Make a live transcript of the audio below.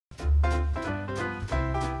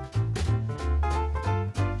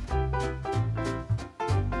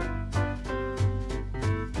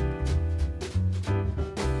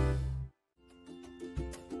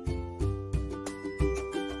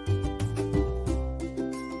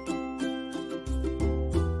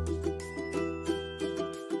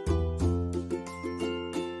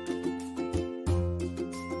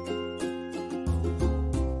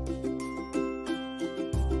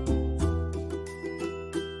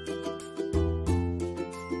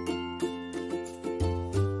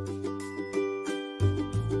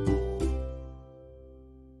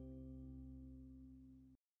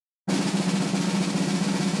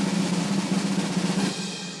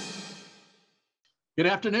Good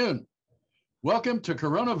afternoon. Welcome to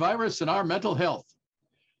Coronavirus and Our Mental Health.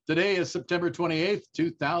 Today is September 28th,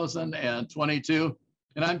 2022,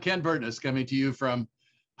 and I'm Ken Burtness coming to you from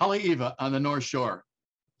Haleiwa on the North Shore.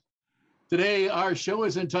 Today, our show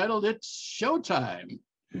is entitled It's Showtime,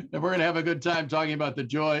 and we're going to have a good time talking about the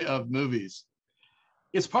joy of movies.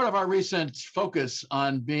 It's part of our recent focus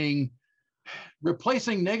on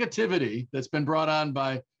replacing negativity that's been brought on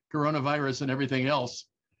by coronavirus and everything else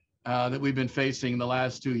that we've been facing the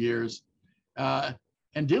last 2 years,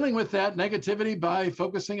 and dealing with that negativity by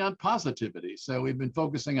focusing on positivity. So we've been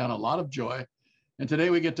focusing on a lot of joy, and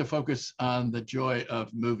today we get to focus on the joy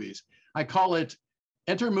of movies. I call it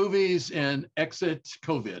Enter Movies and Exit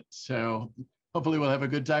COVID. So hopefully we'll have a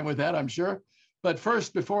good time with that, I'm sure. But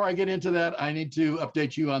first, before I get into that, I need to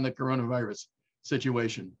update you on the coronavirus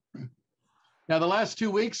situation. Now, the last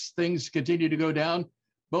 2 weeks, things continue to go down,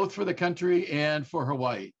 both for the country and for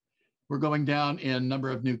Hawaii. We're going down in number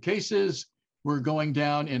of new cases, we're going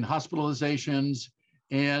down in hospitalizations,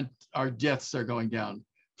 and our deaths are going down.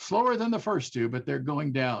 Slower than the first two, but they're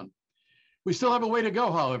going down. We still have a way to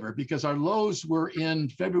go, however, because our lows were in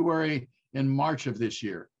February and March of this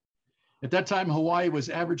year. At that time, Hawaii was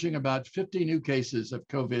averaging about 50 new cases of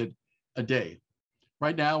COVID a day.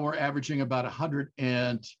 Right now, we're averaging about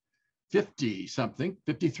 150 something,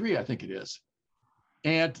 53, I think it is.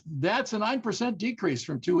 And that's a 9% decrease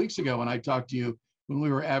from 2 weeks ago when I talked to you when we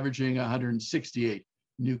were averaging 168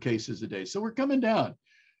 new cases a day. So we're coming down,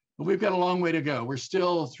 but we've got a long way to go. We're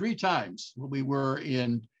still 3 times what we were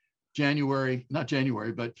in February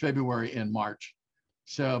and March.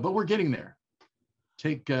 So, but we're getting there.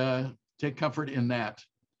 Take comfort in that.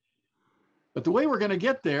 But the way we're going to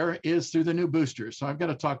get there is through the new boosters. So I've got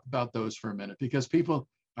to talk about those for a minute because people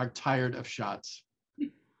are tired of shots.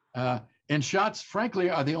 And shots, frankly,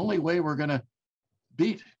 are the only way we're going to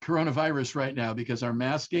beat coronavirus right now because our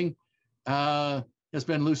masking has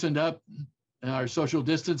been loosened up. Our social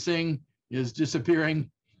distancing is disappearing.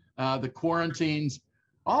 The quarantines,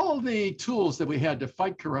 all the tools that we had to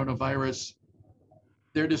fight coronavirus,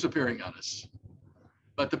 they're disappearing on us.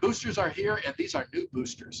 But the boosters are here, and these are new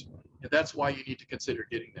boosters. And that's why you need to consider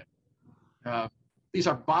getting them. These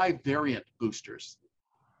are bivariant boosters.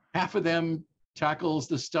 Half of them tackles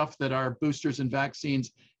the stuff that our boosters and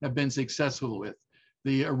vaccines have been successful with,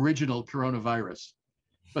 the original coronavirus.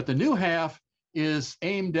 But the new half is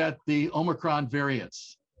aimed at the Omicron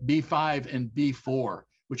variants, B5 and B4,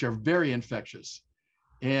 which are very infectious.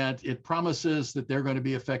 And it promises that they're going to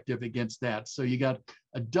be effective against that. So you got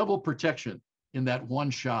a double protection in that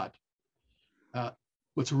one shot.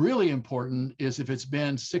 What's really important is if it's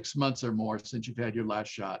been 6 months or more since you've had your last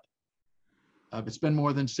shot. If it's been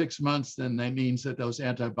more than 6 months, then that means that those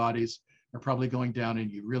antibodies are probably going down and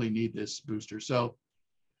you really need this booster. So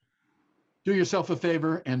do yourself a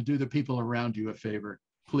favor and do the people around you a favor.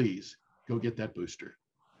 Please go get that booster.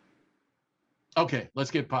 Okay, let's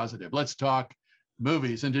get positive. Let's talk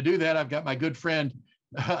movies. And to do that, I've got my good friend,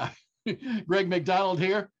 Greg MacDonald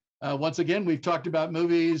here. Once again, we've talked about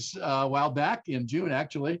movies a while back in June,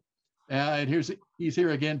 actually. And he's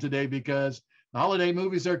here again today because the holiday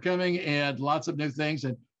movies are coming and lots of new things,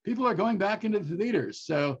 and people are going back into the theaters.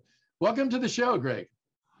 So welcome to the show, Greg.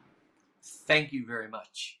 Thank you very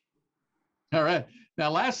much. All right. Now,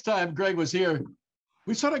 last time Greg was here,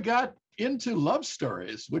 we sort of got into love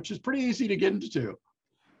stories, which is pretty easy to get into.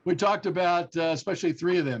 We talked about especially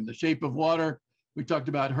 3 of them, The Shape of Water, we talked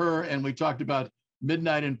about Her, and we talked about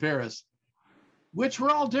Midnight in Paris, which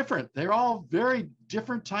were all different. They're all very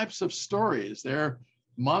different types of stories. They're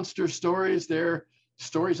monster stories, they're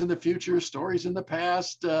stories in the future, stories in the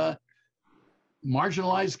past,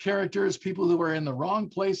 marginalized characters, people who were in the wrong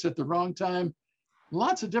place at the wrong time.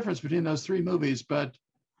 Lots of difference between those 3 movies, but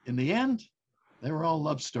in the end, they were all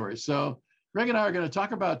love stories. So Greg and I are going to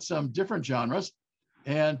talk about some different genres.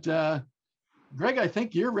 And Greg, I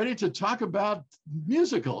think you're ready to talk about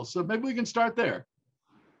musicals. So maybe we can start there.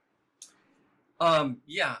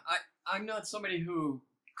 Yeah, I'm not somebody who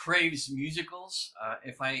craves musicals.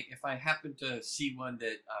 If I happen to see one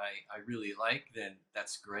that I really like, then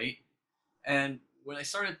that's great. And when I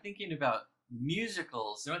started thinking about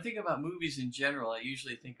musicals, when I think about movies in general, I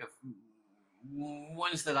usually think of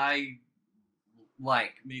ones that I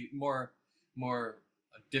like, maybe more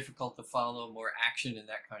difficult to follow, more action and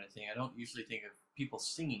that kind of thing. I don't usually think of people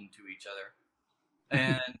singing to each other.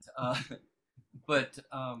 And but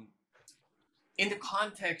in the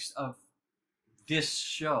context of this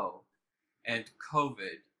show and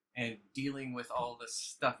COVID and dealing with all the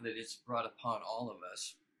stuff that it's brought upon all of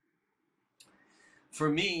us, for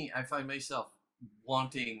me, I find myself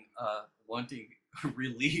wanting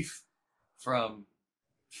relief from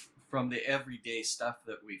from the everyday stuff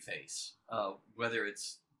that we face, whether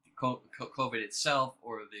it's COVID itself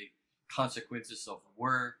or the consequences of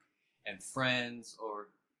work and friends or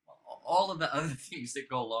all of the other things that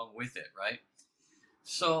go along with it, right?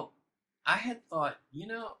 So I had thought,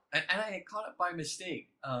 and I had caught it by mistake.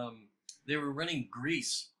 They were running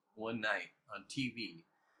Grease one night on TV,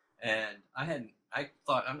 and I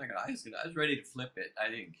thought, I was ready to flip it. I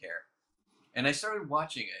didn't care. And I started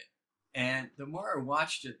watching it. And the more I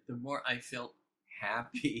watched it, the more I felt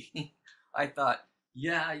happy. I thought,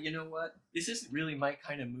 yeah, you know what? This isn't really my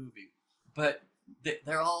kind of movie. But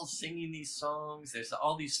they're all singing these songs. There's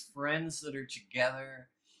all these friends that are together.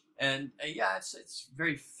 And yeah, it's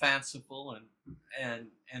very fanciful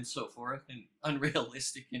and so forth, and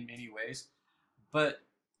unrealistic in many ways. But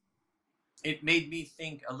it made me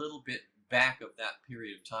think a little bit back of that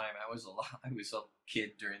period of time. I was a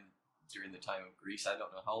kid during the time of Grease. I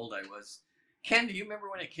don't know how old I was. Ken, do you remember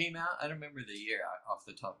when it came out? I don't remember the year off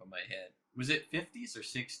the top of my head. Was it 50s or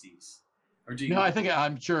 60s? Or do you? No,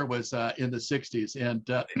 I'm sure it was in the 60s. And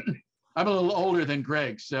I'm a little older than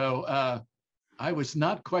Greg, so I was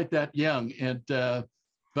not quite that young. And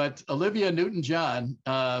but Olivia Newton-John,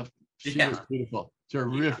 she was beautiful,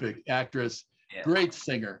 terrific actress, great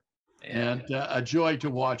singer, and a joy to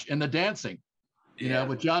watch. And the dancing,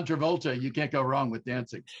 with John Travolta, you can't go wrong with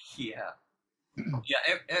dancing. Yeah.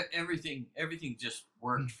 Everything just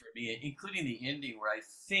worked for me, including the ending where I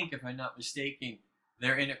think, if I'm not mistaken,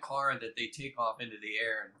 they're in a car that they take off into the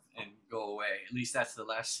air and go away. At least that's the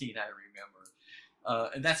last scene I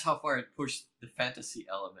remember. And that's how far it pushed the fantasy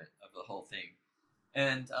element of the whole thing.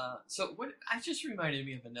 And so I just reminded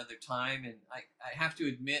me of another time, and I have to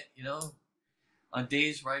admit, on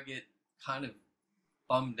days where I get kind of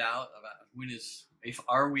bummed out about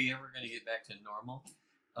are we ever going to get back to normal?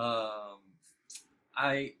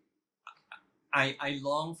 I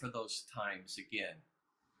long for those times again,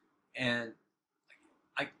 and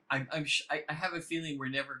I have a feeling we're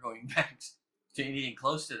never going back to anything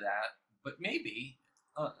close to that, but maybe.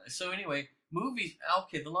 So anyway, movies.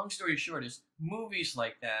 Okay, the long story short is movies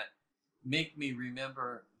like that make me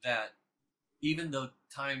remember that even though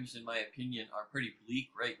times, in my opinion, are pretty bleak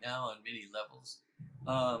right now on many levels,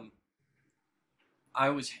 I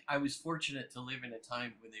was fortunate to live in a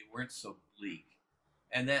time when they weren't so bleak,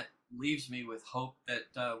 and that leaves me with hope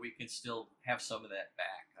that we can still have some of that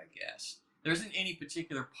back, I guess. There isn't any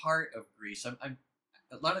particular part of Greece. I'm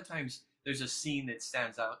a lot of times there's a scene that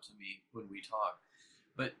stands out to me when we talk,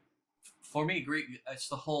 but for me, Greece, it was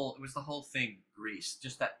the whole thing, Greece,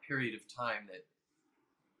 just that period of time that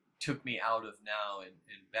took me out of now and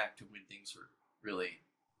back to when things were really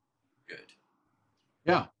good.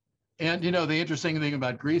 Yeah. And, the interesting thing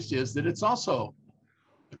about Greece is that it's also,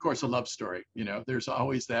 of course, a love story. There's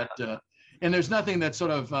always that, and there's nothing that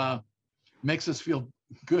sort of makes us feel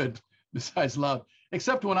good besides love,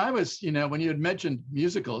 except when I was, when you had mentioned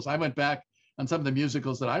musicals, I went back on some of the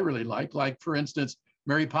musicals that I really like, for instance,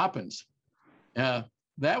 Mary Poppins.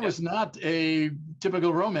 That was not a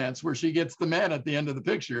typical romance where she gets the man at the end of the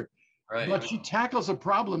picture, right? But she tackles a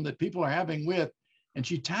problem that people are having and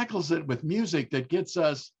she tackles it with music that gets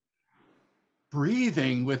us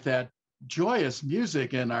breathing with that joyous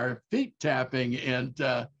music and our feet tapping and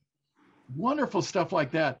wonderful stuff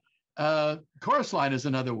like that. Chorus line is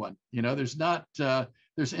another one.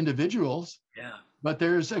 There's individuals, but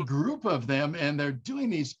there's a group of them, and they're doing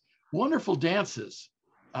these wonderful dances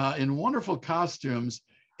in wonderful costumes.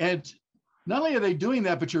 And not only are they doing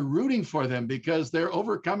that, but you're rooting for them because they're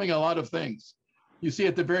overcoming a lot of things. You see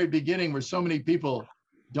at the very beginning where so many people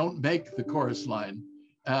don't make the chorus line.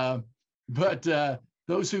 But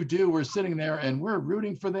those who do, we're sitting there and we're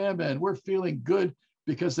rooting for them and we're feeling good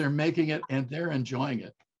because they're making it and they're enjoying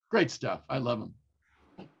it. Great stuff. I love them.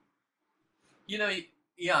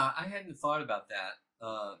 Yeah, I hadn't thought about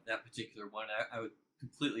that particular one. I would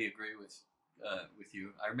completely agree with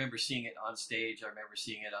you. I remember seeing it on stage. I remember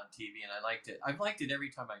seeing it on TV, and I liked it. I've liked it every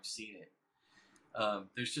time I've seen it.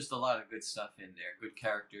 There's just a lot of good stuff in there, good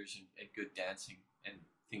characters and good dancing and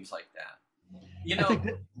things like that.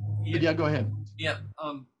 Yeah, go ahead. Yeah.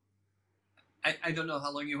 I don't know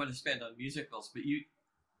how long you want to spend on musicals, but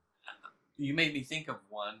you made me think of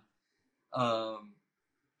one,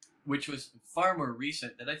 which was far more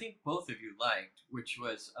recent that I think both of you liked, which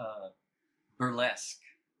was Burlesque.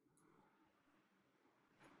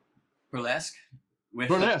 Burlesque?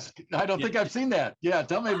 Burlesque. I don't think I've seen that. Yeah,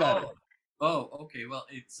 tell me about it. Oh, okay. Well,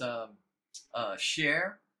 it's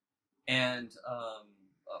Cher and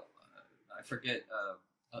I forget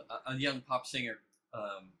a young pop singer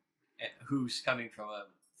who's coming from a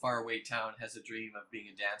faraway town, has a dream of being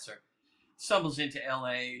a dancer, stumbles into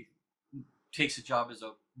LA, takes a job as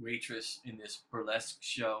a waitress in this burlesque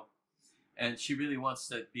show, and she really wants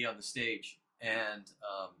to be on the stage, and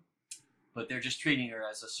but they're just treating her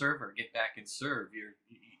as a server. Get back and serve.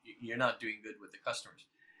 You're not doing good with the customers.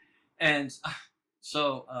 And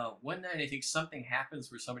so one night I think something happens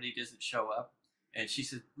where somebody doesn't show up, and she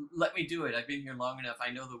says, "Let me do it. I've been here long enough.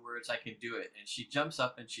 I know the words. I can do it." And she jumps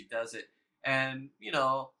up and she does it. And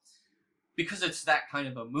because it's that kind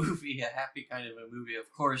of a movie, a happy kind of a movie, of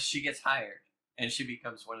course she gets hired, and she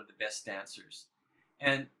becomes one of the best dancers.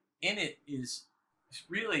 And in it is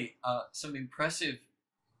really some impressive.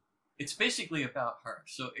 It's basically about her.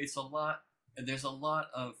 So it's a lot. There's a lot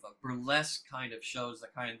of burlesque kind of shows, the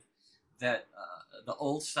kind that the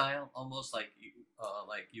old style, almost like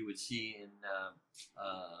you would see in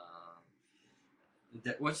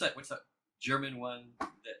what's that German one,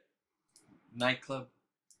 that nightclub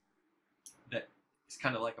that is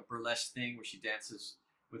kind of like a burlesque thing where she dances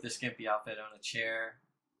with a skimpy outfit on a chair,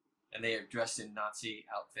 and they are dressed in Nazi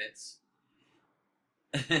outfits.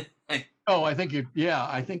 Oh, I think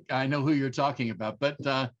I think I know who you're talking about, but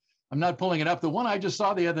I'm not pulling it up. The one I just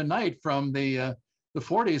saw the other night from the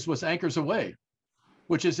 40s was Anchors Aweigh,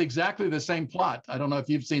 which is exactly the same plot. I don't know if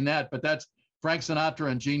you've seen that, but that's Frank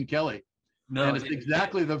Sinatra and Gene Kelly. No, and it's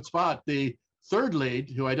exactly the spot. The third lead,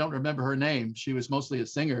 who I don't remember her name, she was mostly a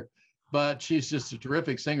singer, but she's just a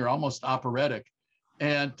terrific singer, almost operatic.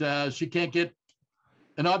 And she can't get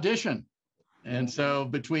an audition. And so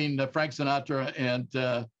between Frank Sinatra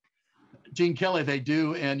and Gene Kelly, they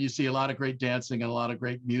do, and you see a lot of great dancing and a lot of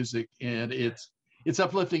great music, and it's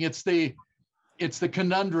uplifting. It's the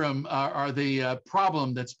conundrum or the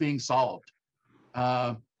problem that's being solved,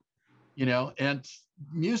 and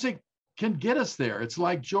music can get us there. It's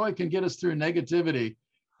like joy can get us through negativity,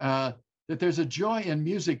 that there's a joy in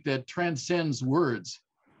music that transcends words.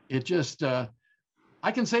 It just,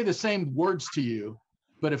 I can say the same words to you,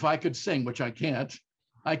 but if I could sing, which I can't,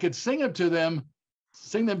 I could sing them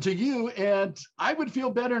to you, and I would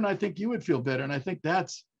feel better, and I think you would feel better. And I think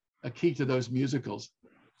that's a key to those musicals.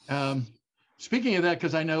 Speaking of that,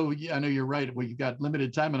 because I know you're right. Well, you got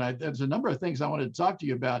limited time, and there's a number of things I wanted to talk to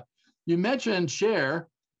you about. You mentioned Cher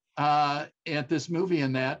at this movie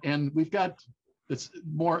and that, and we've got it's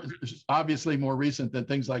obviously more recent than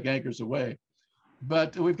things like Anchors Aweigh,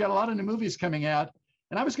 but we've got a lot of new movies coming out.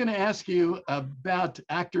 And I was going to ask you about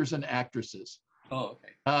actors and actresses. Oh,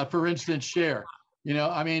 okay. For instance, Cher.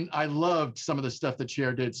 I loved some of the stuff that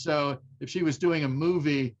Cher did. So if she was doing a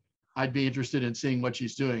movie, I'd be interested in seeing what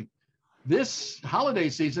she's doing. This holiday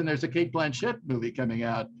season, there's a Cate Blanchett movie coming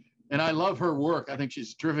out, and I love her work. I think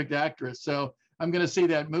she's a terrific actress. So I'm going to see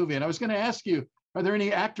that movie. And I was going to ask you, are there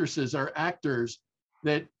any actresses or actors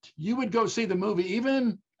that you would go see the movie,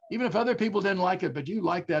 even if other people didn't like it, but you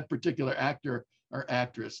like that particular actor or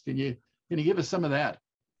actress? Can you give us some of that?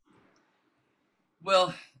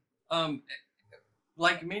 Well,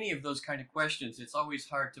 like many of those kind of questions, it's always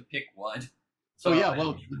hard to pick one. So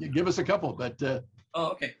well, give us a couple. But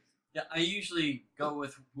okay. Yeah, I usually go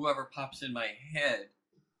with whoever pops in my head,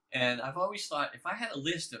 and I've always thought if I had a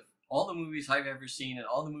list of all the movies I've ever seen and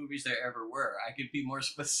all the movies there ever were, I could be more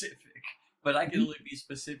specific. But I can only be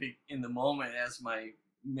specific in the moment as my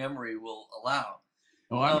memory will allow.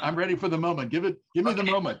 Oh, I'm ready for the moment. Give me the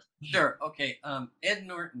moment. Sure. Okay. Ed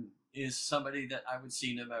Norton is somebody that I would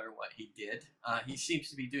see no matter what he did. He seems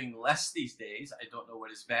to be doing less these days. I don't know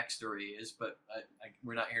what his backstory is, but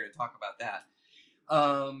we're not here to talk about that.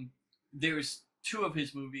 There's two of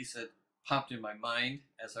his movies that popped in my mind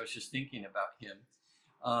as I was just thinking about him.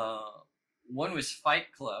 One was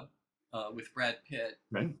Fight Club with Brad Pitt,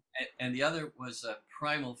 right, and the other was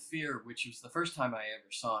Primal Fear, which was the first time I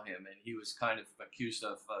ever saw him, and he was kind of accused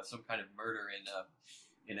of some kind of murder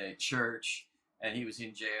in a church, and he was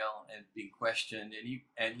in jail and being questioned,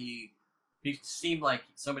 and he seemed like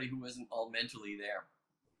somebody who wasn't all mentally there,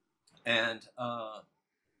 and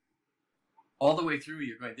all the way through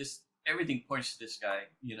you're going, everything points to this guy,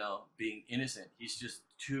 being innocent. He's just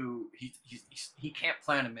he can't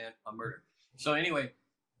plan a murder. So anyway,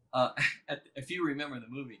 if you remember the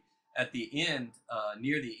movie, at the end,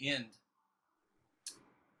 near the end,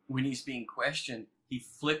 when he's being questioned, he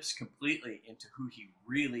flips completely into who he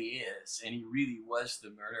really is, and he really was the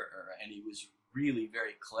murderer, and he was really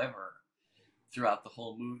very clever throughout the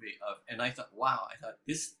whole movie. And I thought, wow,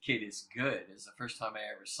 this kid is good. It's the first time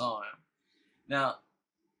I ever saw him. Now,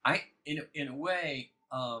 in a way,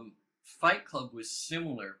 Fight Club was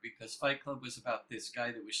similar, because Fight Club was about this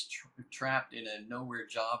guy that was trapped in a nowhere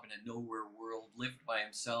job in a nowhere world, lived by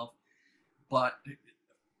himself, but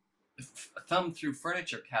thumbed through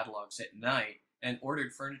furniture catalogs at night and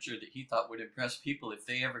ordered furniture that he thought would impress people if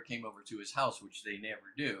they ever came over to his house, which they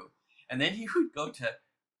never do. And then he would go to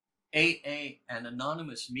AA and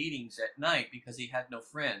anonymous meetings at night because he had no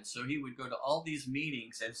friends. So he would go to all these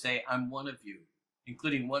meetings and say, I'm one of you,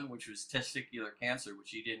 including one which was testicular cancer,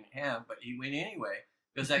 which he didn't have, but he went anyway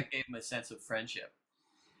because that gave him a sense of friendship.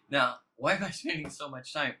 Now, why am I spending so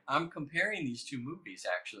much time? I'm comparing these two movies,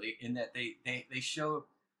 actually, in that they show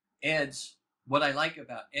Ed's, what I like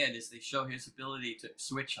about Ed is they show his ability to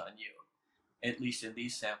switch on you, at least in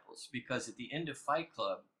these samples, because at the end of Fight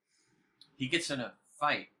Club, he gets in a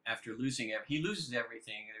fight after losing he loses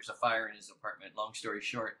everything. There's a fire in his apartment, long story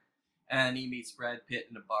short, and he meets Brad Pitt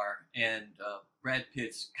in a bar, and Brad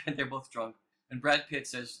Pitt's, they're both drunk, and Brad Pitt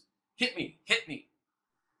says, hit me,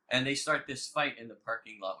 and they start this fight in the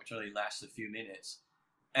parking lot, which only lasts a few minutes,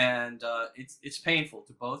 and it's painful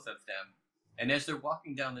to both of them. And as they're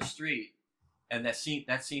walking down the street, and that scene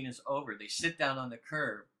is over, they sit down on the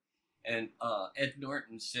curb, and Ed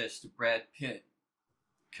Norton says to Brad Pitt,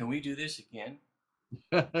 can we do this again?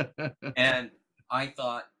 And I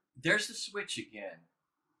thought, there's the switch again.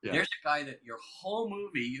 Yeah. There's a guy that your whole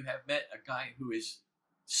movie you have met a guy who is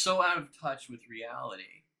so out of touch with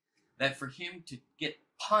reality that for him to get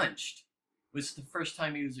punched was the first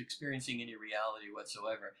time he was experiencing any reality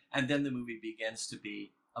whatsoever. And then the movie begins to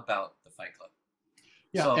be about the Fight Club.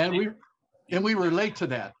 Yeah, so, and we relate to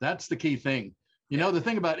that. That's the key thing. You know, the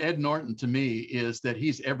thing about Ed Norton to me is that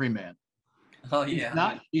he's everyman. Oh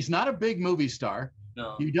yeah. He's not a big movie star.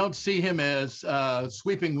 No. You don't see him as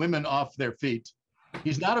sweeping women off their feet.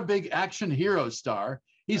 He's not a big action hero star.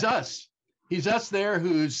 He's us. He's us there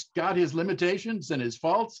who's got his limitations and his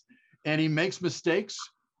faults, and he makes mistakes,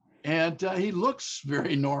 and he looks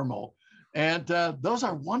very normal. And those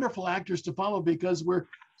are wonderful actors to follow because we're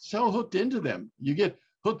so hooked into them. You get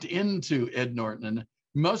hooked into Ed Norton, and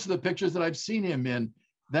most of the pictures that I've seen him in,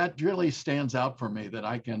 that really stands out for me, that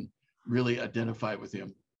I can really identify with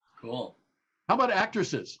him. Cool. How about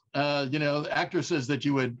actresses? You know, actresses that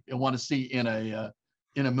you would want to see in a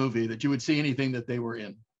movie, that you would see anything that they were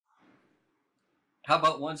in. How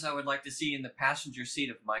about ones I would like to see in the passenger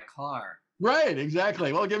seat of my car? Right,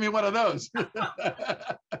 exactly. Well, give me one of those.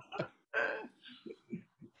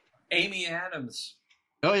 Amy Adams.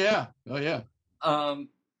 Oh yeah.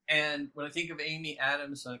 And when I think of Amy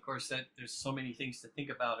Adams, and of course that there's so many things to think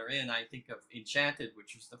about her in, I think of Enchanted,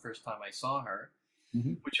 which was the first time I saw her,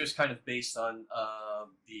 which was kind of based on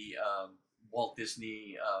the Walt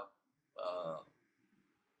Disney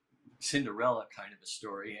Cinderella kind of a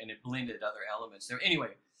story, and it blended other elements there. Anyway,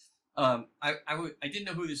 I didn't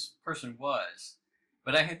know who this person was,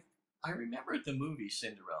 but I remembered the movie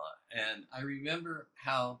Cinderella, and I remember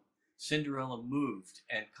how Cinderella moved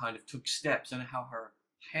and kind of took steps, and how her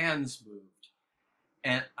hands moved.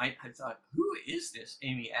 And I thought, who is this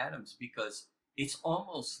Amy Adams? Because it's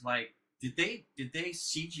almost like, did they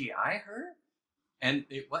CGI her? And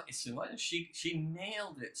she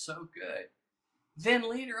nailed it so good. Then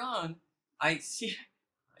later on, I see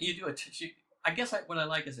you do I guess what I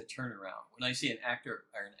like is a turnaround. When I see an actor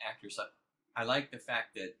or an actress, I like the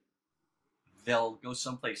fact that they'll go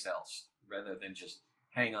someplace else rather than just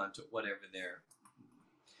hang on to whatever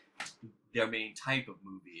their main type of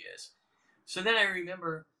movie is. So then I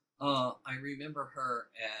remember her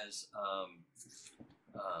as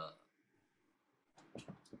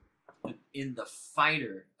in The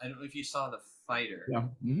Fighter. I don't know if you saw The Fighter. Yeah.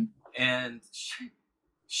 Mm-hmm. And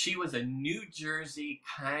she was a New Jersey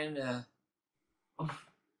kind of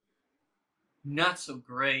not so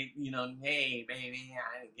great, you know, hey baby,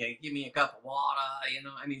 give me a cup of water, you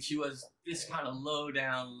know. I mean, she was this kind of low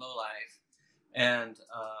down, low life. And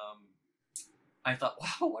I thought,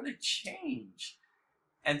 wow, what a change.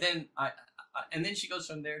 And then and then she goes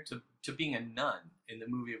from there to being a nun in the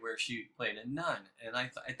movie where she played a nun. And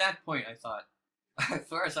at that point I thought, as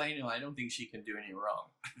far as I know, I don't think she can do any wrong.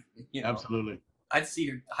 You know? Absolutely. I'd see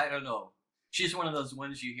her, I don't know. She's one of those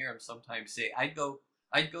ones you hear him sometimes say, I'd go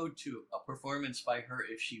to a performance by her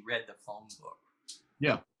if she read the phone book.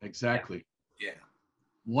 Yeah, exactly. Yeah.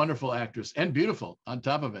 Wonderful actress, and beautiful on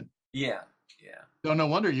top of it. Yeah. So no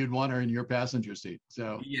wonder you'd want her in your passenger seat.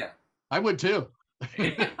 So yeah, I would too.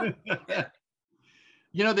 Yeah.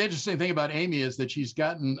 You know, the interesting thing about Amy is that she's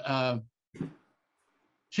gotten,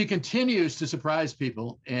 she continues to surprise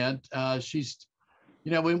people. And she's,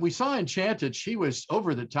 you know, when we saw Enchanted, she was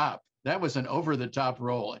over the top. That was an over the top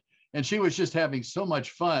role. And she was just having so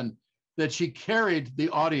much fun that she carried the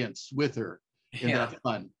audience with her in that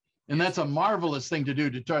fun. And that's a marvelous thing to do,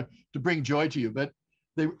 to try to bring joy to you. But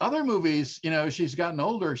the other movies, you know, she's gotten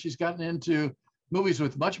older, she's gotten into movies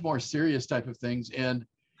with much more serious type of things. And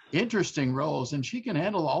interesting roles, and she can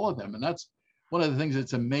handle all of them. And that's one of the things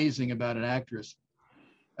that's amazing about an actress.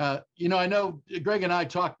 I know Greg and I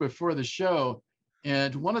talked before the show,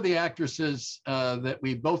 and one of the actresses that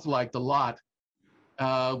we both liked a lot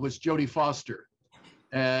was Jodie Foster.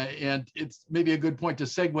 And it's maybe a good point to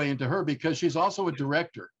segue into her because she's also a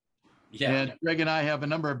director. Yeah. And Greg and I have a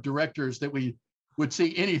number of directors that we would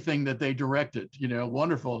see anything that they directed,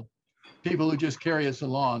 wonderful people who just carry us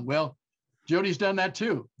along. Well, Jodie's done that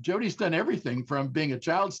too. Jodie's done everything from being a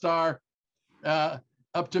child star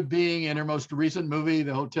up to being in her most recent movie,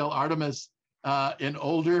 The Hotel Artemis, an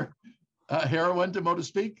older heroine, to so to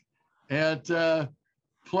speak, and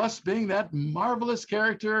plus being that marvelous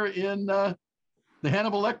character in the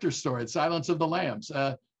Hannibal Lecter story, Silence of the Lambs.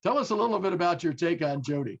 Tell us a little bit about your take on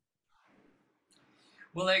Jodie.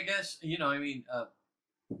 Well, I guess,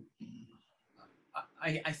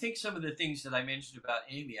 I think some of the things that I mentioned about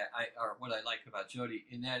Amy are what I like about Jodie,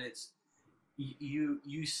 in that it's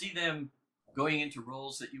you see them going into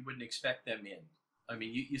roles that you wouldn't expect them in. I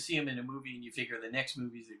mean, you see them in a movie and you figure the next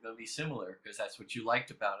movies are going to be similar because that's what you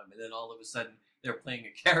liked about them, and then all of a sudden they're playing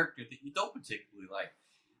a character that you don't particularly like,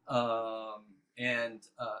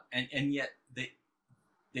 and yet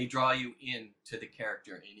they draw you into the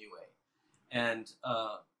character anyway. And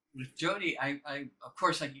with Jodie, I of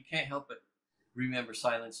course, you can't help but remember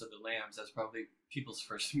Silence of the Lambs. That's probably people's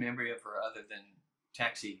first memory of her, other than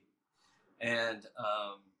Taxi. And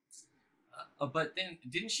but then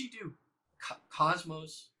didn't she do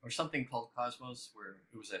Cosmos or something called Cosmos, where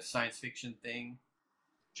it was a science fiction thing?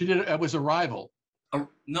 She did. It was Arrival.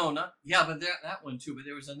 No, not but that one too. But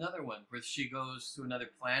there was another one where she goes to another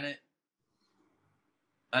planet.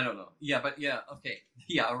 I don't know. Yeah, but yeah, okay.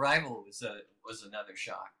 Yeah, Arrival was another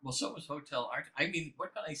shock. Well, so was Hotel Art. I mean,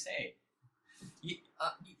 what can I say?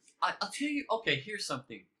 I'll tell you. Okay, here's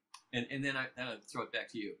something, and then I'll throw it back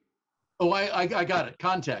to you. Oh, I got it.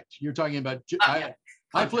 Contact. You're talking about. Yeah.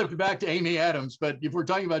 I flipped back to Amy Adams, but if we're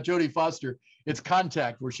talking about Jodie Foster, it's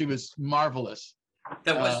Contact, where she was marvelous.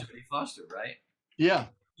 That was Jodie Foster, right? Yeah.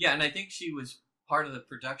 Yeah, and I think she was part of the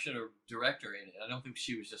production or director in it. I don't think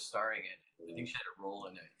she was just starring in it. I think she had a role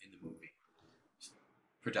in the movie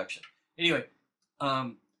production. Anyway,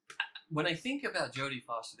 when I think about Jodie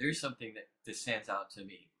Foster, there's something that stands out to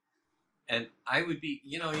me. And I would be,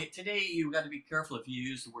 today you've got to be careful if you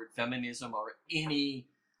use the word feminism or any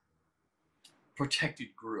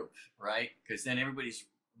protected group, right? Because then everybody's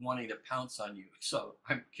wanting to pounce on you. So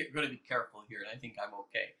I'm going to be careful here, and I think I'm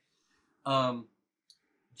okay.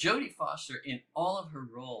 Jodie Foster, in all of her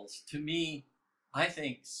roles, to me, I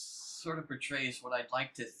think sort of portrays what I'd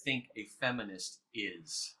like to think a feminist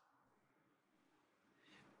is.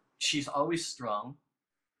 She's always strong,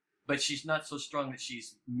 but she's not so strong that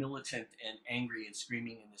she's militant and angry and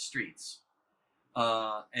screaming in the streets.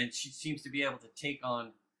 And she seems to be able to take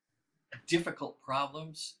on difficult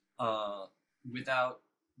problems without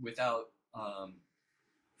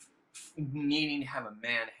needing to have a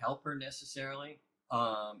man help her necessarily.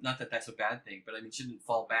 Not that that's a bad thing, but I mean, she didn't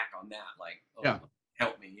fall back on that, like,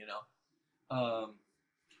 help me,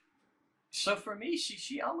 So for me,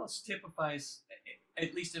 she almost typifies,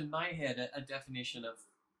 at least in my head, a definition of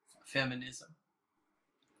feminism.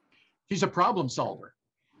 She's a problem solver,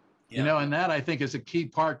 and that I think is a key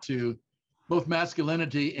part to both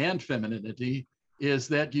masculinity and femininity, is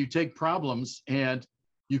that you take problems and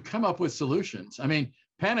you come up with solutions. I mean,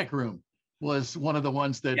 Panic Room was one of the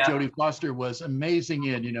ones that Jodie Foster was amazing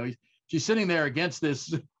in. She's sitting there against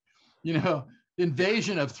this,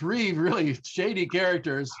 invasion of three really shady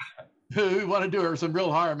characters who want to do her some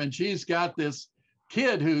real harm. And she's got this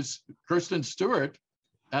kid who's Kristen Stewart,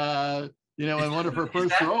 in one of her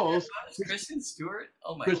first roles. Kristen Stewart?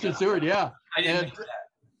 Oh my Kristen God. Stewart, yeah. I didn't know that.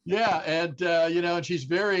 Yeah, and and she's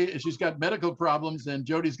got medical problems, and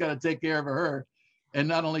Jodie's got to take care of her, and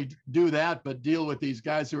not only do that, but deal with these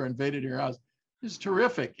guys who are invaded her house. It's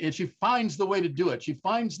terrific, and she finds the way to do it. She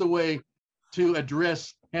finds the way to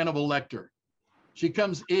address Hannibal Lecter. She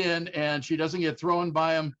comes in, and she doesn't get thrown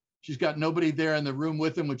by him. She's got nobody there in the room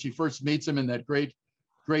with him when she first meets him in that great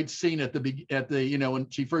scene at the when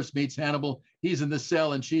she first meets Hannibal. He's in the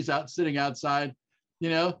cell, and she's sitting outside.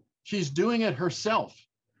 She's doing it herself.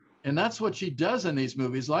 And that's what she does in these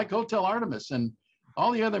movies, like Hotel Artemis and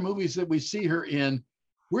all the other movies that we see her in.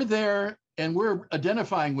 We're there and we're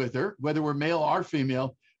identifying with her, whether we're male or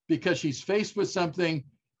female, because she's faced with something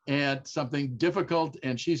difficult,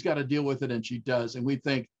 and she's got to deal with it, and she does. And we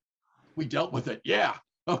think, we dealt with it. Yeah.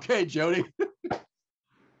 Okay, Jodie.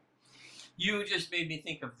 You just made me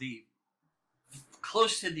think of the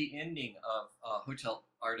close to the ending of Hotel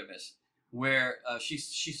Artemis, where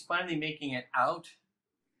she's finally making it out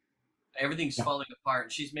Everything's Yeah. falling apart,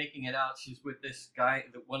 and she's making it out. She's with this guy,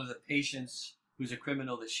 one of the patients who's a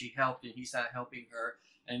criminal that she helped, and he's not helping her,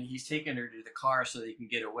 and he's taking her to the car so they can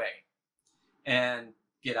get away and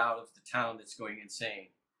get out of the town that's going insane.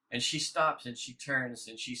 And she stops and she turns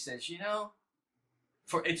and she says, you know,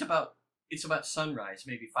 for it's about sunrise,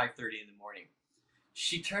 maybe 5:30 in the morning.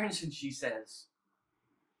 She turns and she says,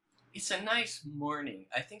 it's a nice morning.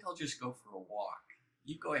 I think I'll just go for a walk.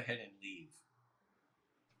 You go ahead and leave.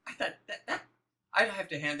 I thought that I'd have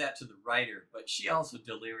to hand that to the writer, but she also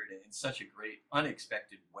delivered it in such a great,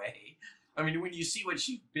 unexpected way. I mean, when you see what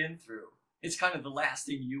she's been through, it's kind of the last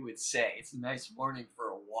thing you would say. It's a nice morning for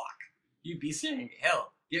a walk. You'd be saying,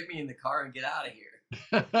 hell, get me in the car and get out of here.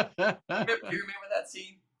 Do you remember that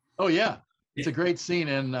scene? Oh, yeah. It's a great scene.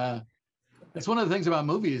 And that's one of the things about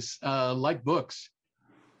movies, like books.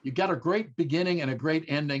 You got a great beginning and a great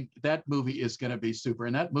ending. That movie is going to be super.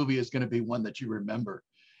 And that movie is going to be one that you remember.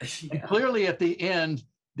 Yeah. And clearly at the end,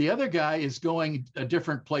 the other guy is going a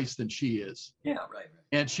different place than she is. Yeah, right.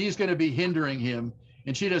 And she's going to be hindering him.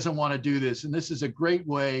 And she doesn't want to do this. And this is a great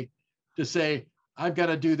way to say, I've got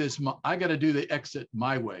to do this. I got to do the exit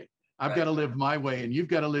my way. I've got to live my way, and you've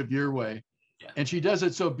got to live your way. Yeah. And she does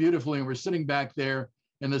it so beautifully. And we're sitting back there,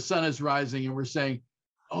 and the sun is rising, and we're saying,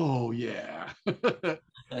 oh, yeah.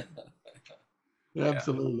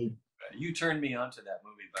 Absolutely. You turned me on to that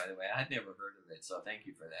movie, by the way. I'd never heard of it, so thank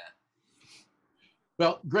you for that.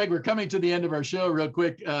 Well, Greg, we're coming to the end of our show real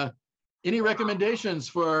quick. Any recommendations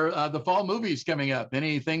for the fall movies coming up?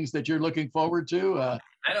 Any things that you're looking forward to? I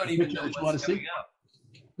don't even know what's coming up.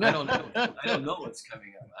 I don't know. I don't know what's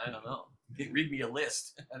coming up. I don't know. Read me a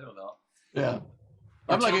list. I don't know. Yeah.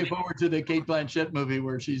 I'm looking forward to the Kate Blanchett movie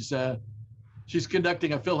where she's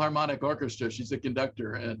conducting a Philharmonic orchestra. She's a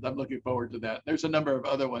conductor, and I'm looking forward to that. There's a number of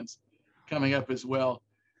other ones coming up as well.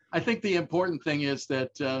 I think the important thing is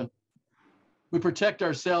that we protect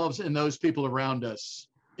ourselves and those people around us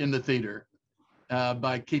in the theater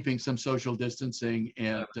by keeping some social distancing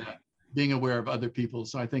and being aware of other people.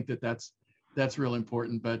 So I think that's real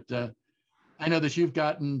important. But I know that you've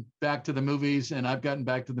gotten back to the movies, and I've gotten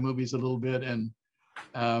back to the movies a little bit, and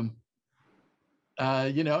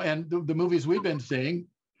you know, and the movies we've been seeing,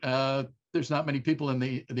 there's not many people in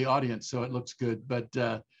the audience, so it looks good. But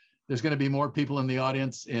there's going to be more people in the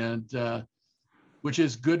audience, and which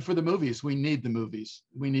is good for the movies. We need the movies.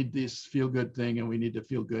 We need this feel-good thing, and we need to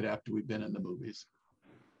feel good after we've been in the movies.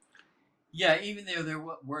 Yeah, even though there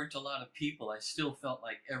weren't a lot of people, I still felt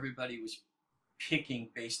like everybody was picking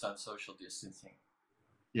based on social distancing.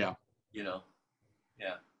 Yeah. You know,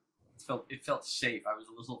 yeah. It felt safe. I was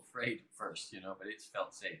a little afraid at first, you know, but it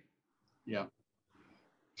felt safe. Yeah.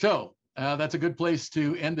 So that's a good place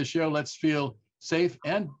to end the show. Let's feel safe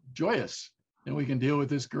and joyous, and we can deal with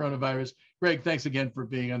this coronavirus. Greg, thanks again for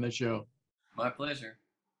being on the show. My pleasure.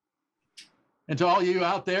 And to all you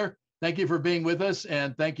out there, thank you for being with us,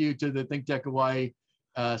 and thank you to the ThinkTech Hawaii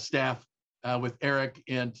staff with Eric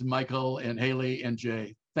and Michael and Haley and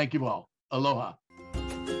Jay. Thank you all. Aloha.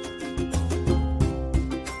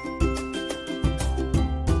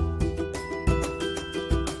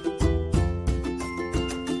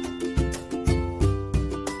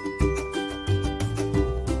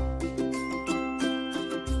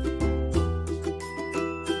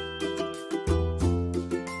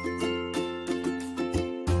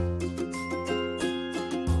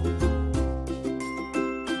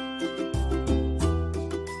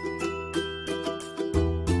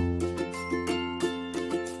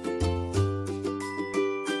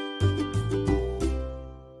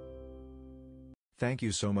 Thank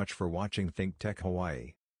you so much for watching ThinkTech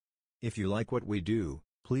Hawaii. If you like what we do,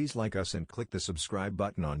 please like us and click the subscribe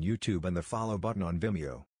button on YouTube and the follow button on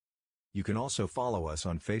Vimeo. You can also follow us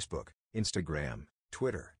on Facebook, Instagram,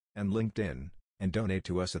 Twitter, and LinkedIn, and donate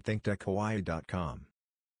to us at thinktechhawaii.com.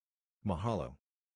 Mahalo.